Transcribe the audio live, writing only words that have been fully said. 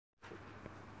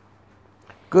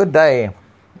Good day.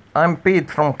 I'm Pete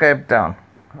from Cape Town.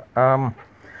 I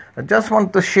just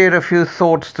want to share a few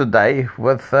thoughts today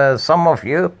with some of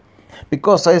you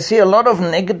because I see a lot of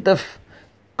negative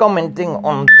commenting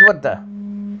on Twitter.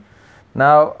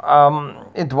 Now,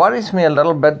 it worries me a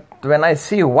little bit when I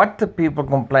see what the people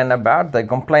complain about. They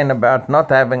complain about not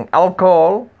having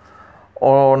alcohol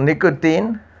or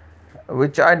nicotine,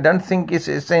 which I don't think is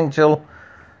essential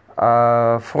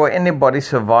for anybody's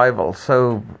survival.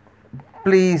 So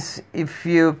please, if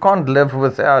you can't live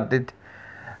without it,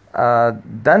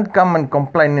 don't come and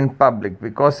complain in public,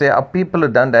 because there are people who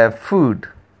don't have food,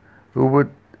 who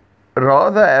would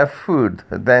rather have food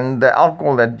than the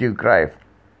alcohol that you crave.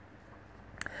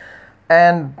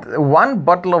 And one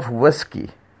bottle of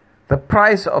whiskey, the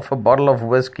price of a bottle of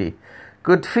whiskey,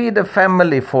 could feed a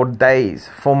family for days,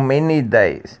 for many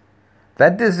days.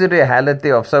 That is the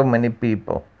reality of so many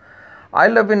people. I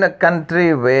live in a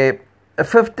country where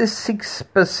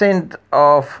 56%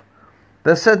 of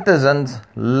the citizens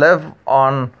live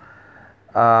on,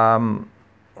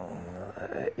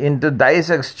 in today's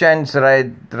exchange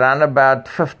rate, around about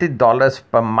 $50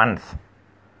 per month.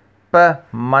 Per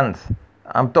month.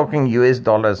 I'm talking US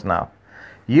dollars now.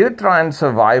 You try and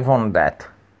survive on that.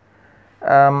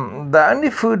 The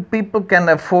only food people can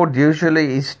afford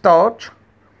usually is starch.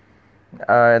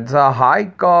 It's a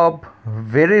high carb,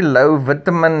 very low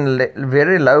vitamin,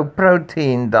 very low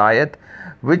protein diet,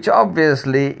 which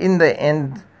obviously in the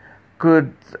end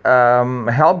could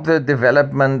help the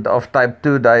development of type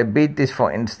 2 diabetes,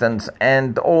 for instance,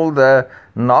 and all the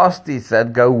nasties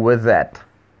that go with that.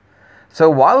 So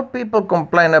while people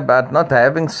complain about not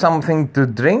having something to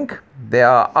drink, there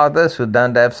are others who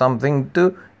don't have something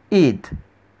to eat.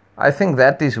 I think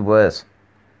that is worse.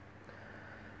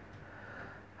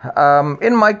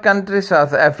 In my country,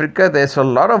 South Africa, there's a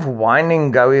lot of whining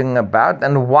going about,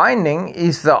 and whining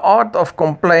is the art of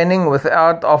complaining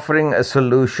without offering a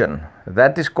solution.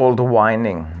 That is called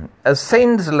whining, a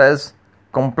senseless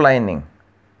complaining,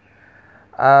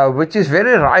 which is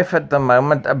very rife at the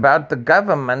moment about the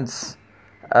government's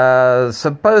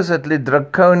supposedly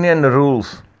draconian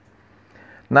rules.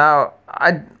 Now,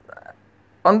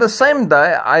 on the same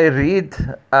day, I read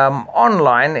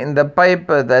online in the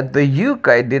paper that the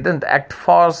UK didn't act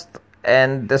fast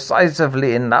and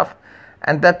decisively enough,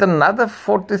 and that another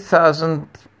 40,000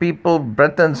 people,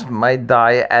 Britons, may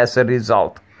die as a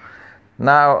result.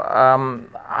 Now,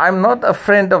 I'm not a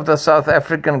friend of the South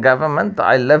African government.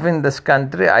 I live in this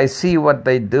country. I see what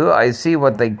they do. I see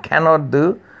what they cannot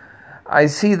do. I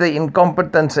see the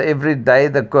incompetence every day,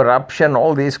 the corruption,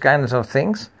 all these kinds of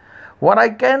things. What I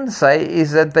can say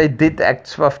is that they did act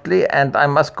swiftly, and I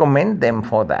must commend them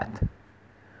for that.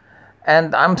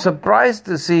 And I'm surprised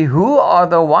to see who are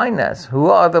the whiners, who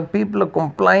are the people who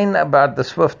complain about the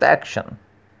swift action.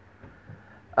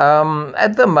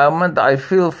 At the moment, I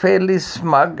feel fairly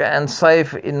smug and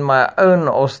safe in my own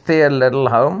austere little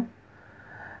home.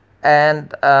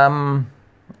 And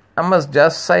I must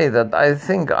just say that I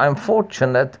think I'm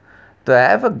fortunate to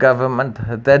have a government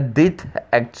that did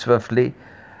act swiftly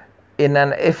in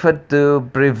an effort to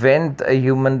prevent a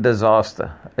human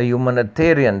disaster, a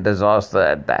humanitarian disaster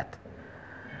at that.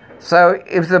 So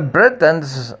if the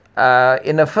Britons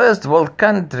in a first world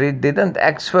country didn't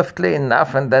act swiftly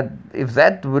enough, and that if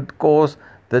that would cause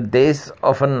the death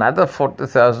of another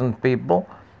 40,000 people,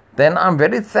 then I'm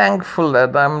very thankful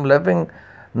that I'm living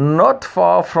not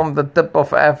far from the tip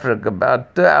of Africa,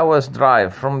 about 2 hours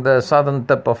drive from the southern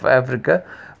tip of Africa,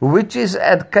 which is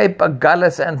at Cape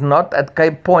Agulhas and not at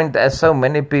Cape Point, as so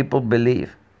many people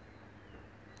believe.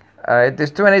 It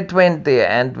is 2020,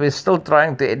 and we're still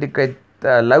trying to educate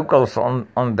locals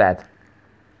on that.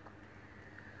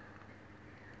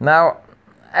 Now,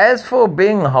 as for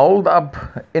being holed up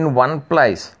in one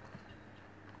place,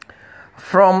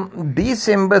 from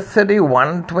December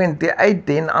 31,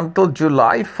 2018 until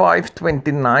July 5,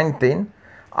 2019,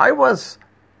 I was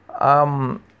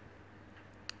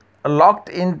locked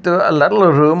into a little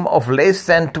room of less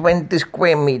than 20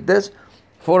 square meters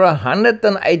for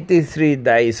 183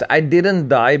 days. I didn't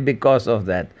die because of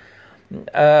that.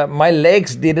 My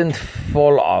legs didn't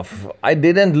fall off. I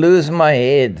didn't lose my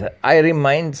head. I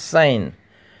remained sane.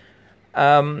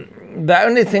 The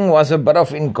only thing was a bit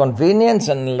of inconvenience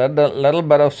and a little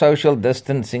bit of social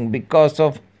distancing because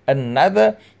of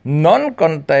another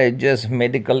non-contagious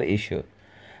medical issue.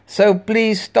 So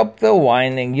please stop the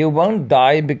whining. You won't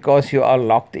die because you are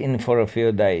locked in for a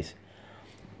few days.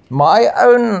 My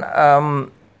own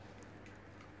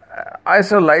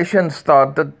isolation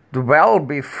started well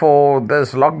before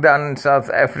this lockdown in South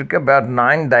Africa. About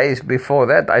 9 days before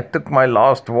that, I took my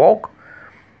last walk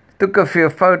took a few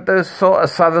photos, saw a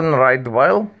southern right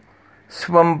whale,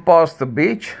 swam past the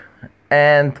beach,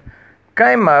 and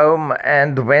came home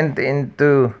and went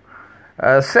into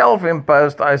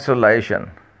self-imposed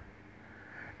isolation.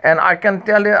 And I can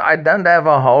tell you, I don't have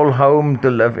a whole home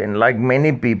to live in like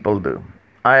many people do.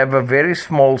 I have a very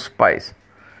small space.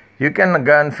 You can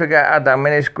go and figure out how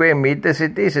many square meters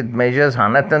it is. It measures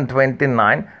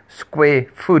 129 square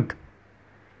foot,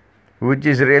 which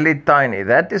is really tiny.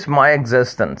 That is my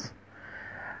existence.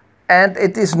 And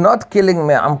it is not killing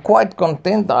me. I'm quite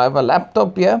content. I have a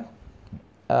laptop here.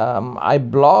 I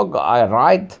blog, I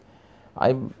write,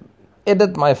 I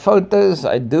edit my photos,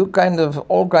 I do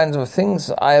all kinds of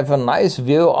things. I have a nice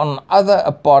view on other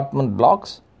apartment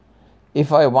blocks.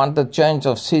 If I want a change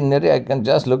of scenery, I can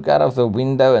just look out of the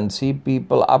window and see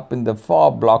people up in the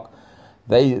far block.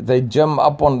 They jump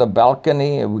up on the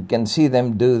balcony. We can see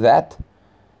them do that.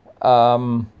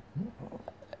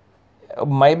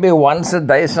 Maybe once a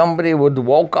day somebody would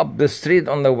walk up the street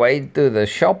on the way to the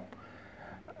shop.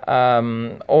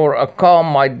 Or a car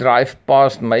might drive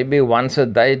past maybe once a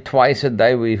day, twice a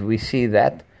day, we see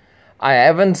that. I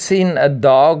haven't seen a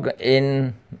dog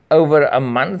in over a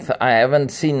month. I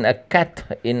haven't seen a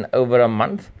cat in over a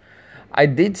month. I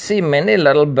did see many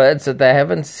little birds that I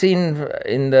haven't seen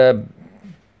in the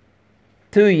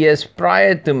 2 years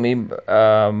prior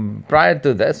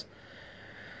to this.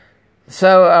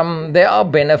 So there are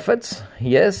benefits.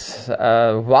 Yes,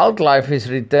 wildlife is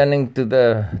returning to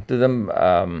the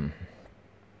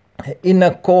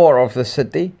inner core of the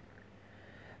city,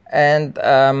 and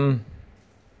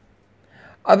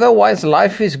otherwise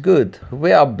life is good.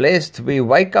 We are blessed. We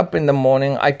wake up in the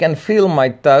morning. I can feel my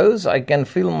toes. I can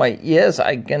feel my ears.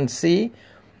 I can see.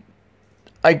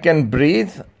 I can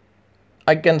breathe.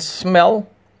 I can smell.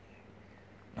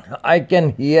 I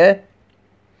can hear.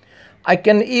 I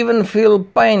can even feel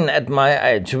pain at my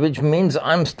age, which means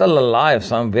I'm still alive,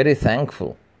 so I'm very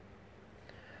thankful.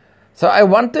 So I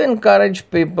want to encourage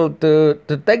people to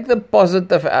take the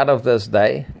positive out of this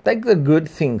day, take the good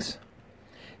things.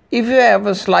 If you have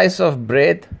a slice of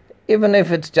bread, even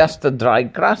if it's just a dry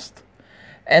crust,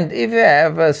 and if you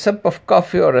have a sip of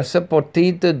coffee or a sip of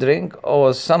tea to drink,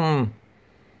 or some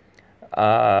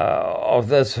of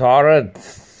this horrid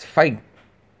fake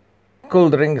cool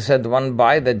drinks that one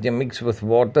buy that you mix with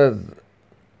water,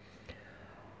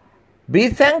 be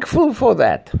thankful for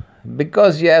that,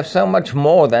 because you have so much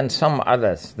more than some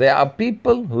others. There are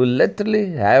people who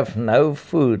literally have no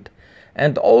food,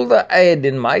 and all the aid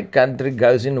in my country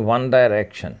goes in one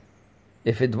direction.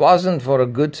 If it wasn't for a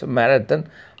good Samaritan,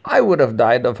 I would have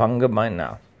died of hunger by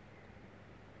now.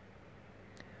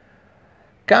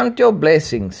 Count your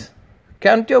blessings.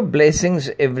 Count your blessings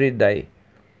every day.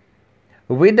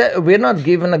 We're not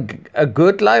given a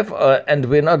good life and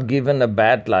we're not given a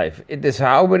bad life. It is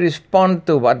how we respond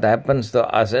to what happens to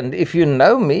us. And if you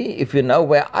know me, if you know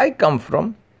where I come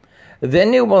from,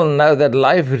 then you will know that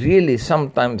life really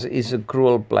sometimes is a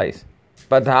cruel place.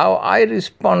 But how I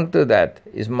respond to that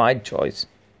is my choice.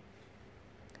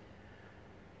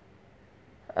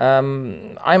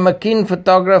 I'm a keen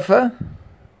photographer.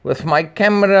 With my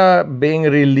camera being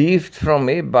relieved from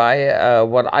me by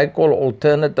what I call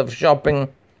alternative shopping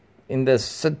in the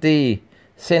city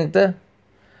center.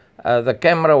 The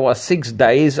camera was 6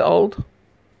 days old.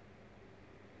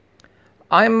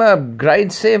 I'm a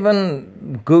grade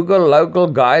 7 Google local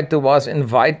guide who was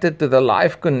invited to the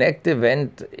Life Connect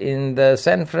event in the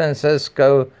San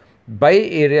Francisco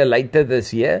Bay Area later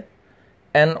this year.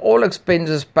 An all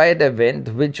expenses paid event,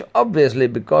 which obviously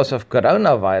because of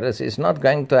coronavirus is not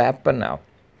going to happen now.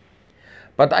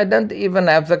 But I don't even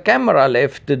have the camera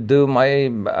left to do my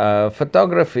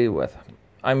photography with.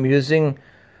 I'm using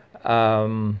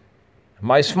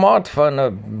my smartphone, a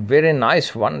very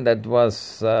nice one that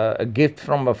was a gift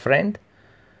from a friend.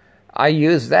 I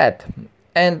use that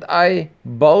and I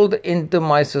build into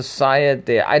my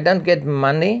society. I don't get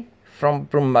money from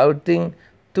promoting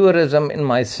tourism in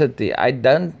my city. I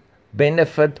don't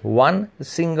benefit 1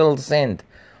 single cent.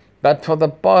 But for the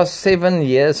past 7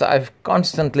 years, I've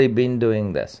constantly been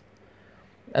doing this.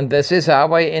 And this is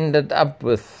how I ended up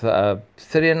with 3.5,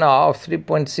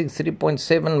 3.6,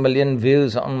 3.7 million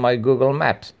views on my Google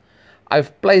Maps.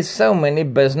 I've placed so many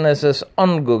businesses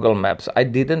on Google Maps. I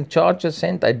didn't charge a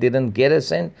cent. I didn't get a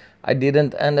cent. I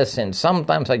didn't earn a cent.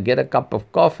 Sometimes I get a cup of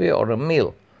coffee or a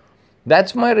meal.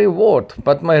 That's my reward,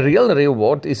 but my real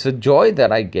reward is the joy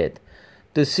that I get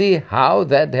to see how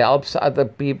that helps other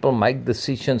people make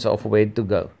decisions of where to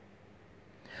go.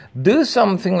 Do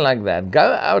something like that.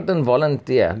 Go out and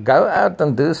volunteer. Go out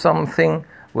and do something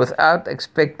without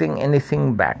expecting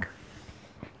anything back.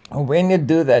 When you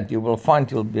do that, you will find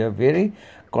you'll be a very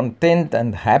content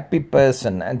and happy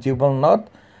person, and you will not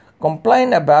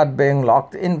complain about being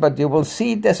locked in, but you will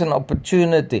see it as an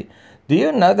opportunity. Do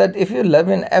you know that if you live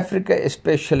in Africa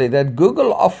especially, that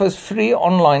Google offers free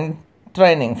online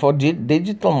training for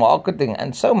digital marketing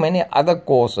and so many other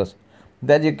courses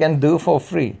that you can do for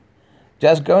free?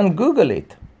 Just go and Google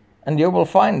it and you will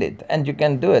find it, and you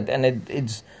can do it, and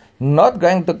it's not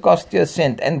going to cost you a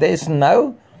cent, and there's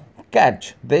no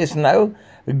catch. There's no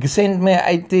send me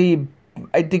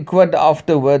 80 quid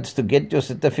afterwards to get your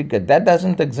certificate. That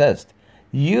doesn't exist.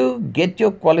 You get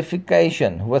your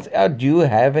qualification without you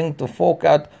having to fork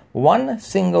out 1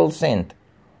 single cent.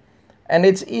 And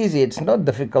it's easy. It's not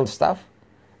difficult stuff.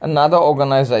 Another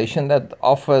organization that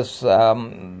offers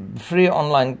free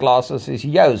online classes is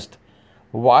Yoast.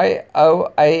 Y-O-A-S-T.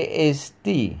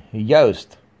 Yoast.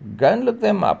 Go and look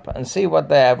them up and see what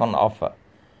they have on offer.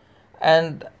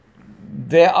 And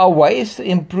there are ways to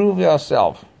improve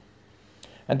yourself.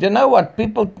 And you know what?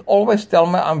 People always tell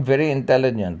me I'm very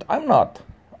intelligent. I'm not.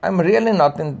 I'm really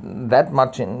not that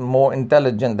much more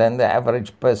intelligent than the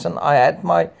average person. I had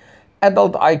my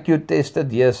adult IQ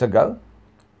tested years ago.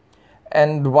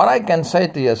 And what I can say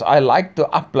to you is I like to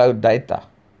upload data.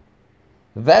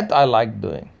 That I like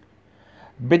doing.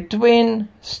 Between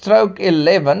stroke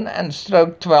 11 and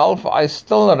stroke 12, I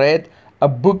still read a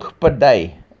book per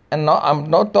day. And I'm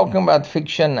not talking about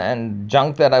fiction and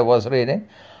junk that I was reading.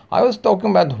 I was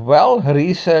talking about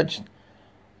well-researched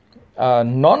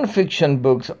non-fiction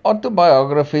books,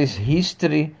 autobiographies,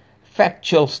 history,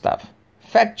 factual stuff,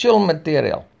 factual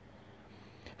material.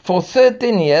 For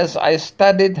 13 years, I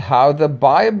studied how the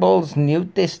Bible's New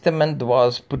Testament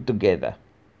was put together.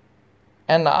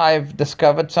 And I've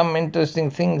discovered some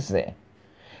interesting things there.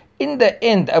 In the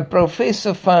end, a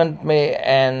professor phoned me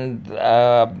and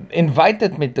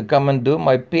invited me to come and do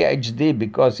my PhD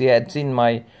because he had seen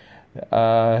my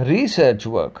research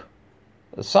work.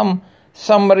 Some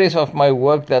summaries of my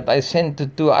work that I sent to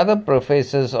 2 other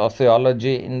professors of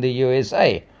theology in the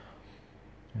USA.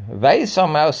 They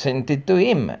somehow sent it to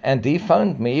him, and he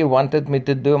phoned me. He wanted me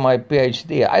to do my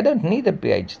PhD. I don't need a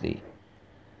PhD.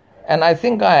 And I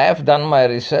think I have done my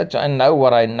research. I know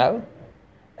what I know.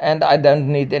 And I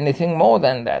don't need anything more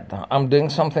than that. I'm doing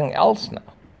something else now.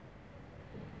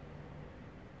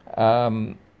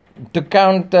 To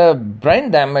counter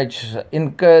brain damage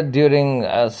incurred during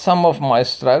some of my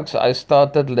strokes, I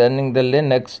started learning the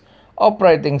Linux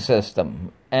operating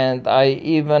system. And I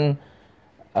even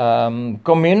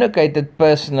communicated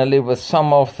personally with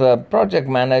some of the project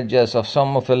managers of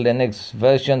some of the Linux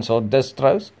versions or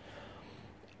distros.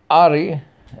 Ari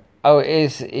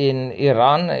OS in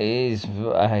Iran is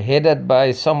headed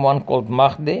by someone called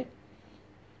Mahdi.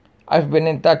 I've been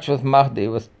in touch with Mahdi.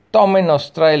 With Tom in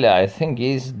Australia, I think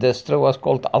his distro was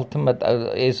called Ultimate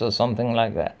OS or something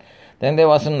like that. Then there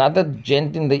was another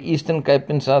gent in the Eastern Cape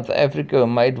in South Africa who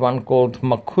made one called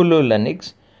Makulu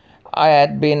Linux. I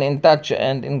had been in touch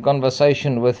and in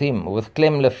conversation with him, with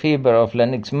Clem Lefebvre of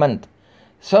Linux Mint.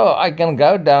 So I can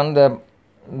go down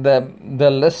the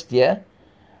list here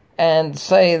and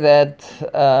say that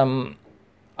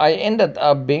I ended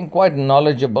up being quite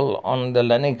knowledgeable on the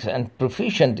Linux and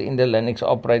proficient in the Linux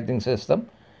operating system,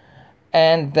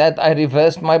 and that I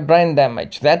reversed my brain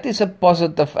damage. That is a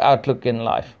positive outlook in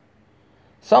life.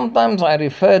 Sometimes I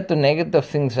refer to negative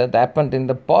things that happened in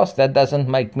the past. That doesn't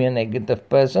make me a negative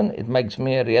person. It makes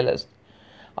me a realist.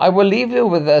 I will leave you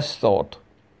with this thought.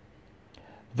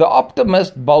 The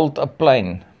optimist built a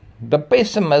plane. The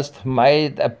pessimist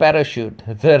made a parachute.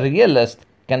 The realist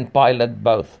can pilot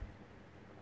both.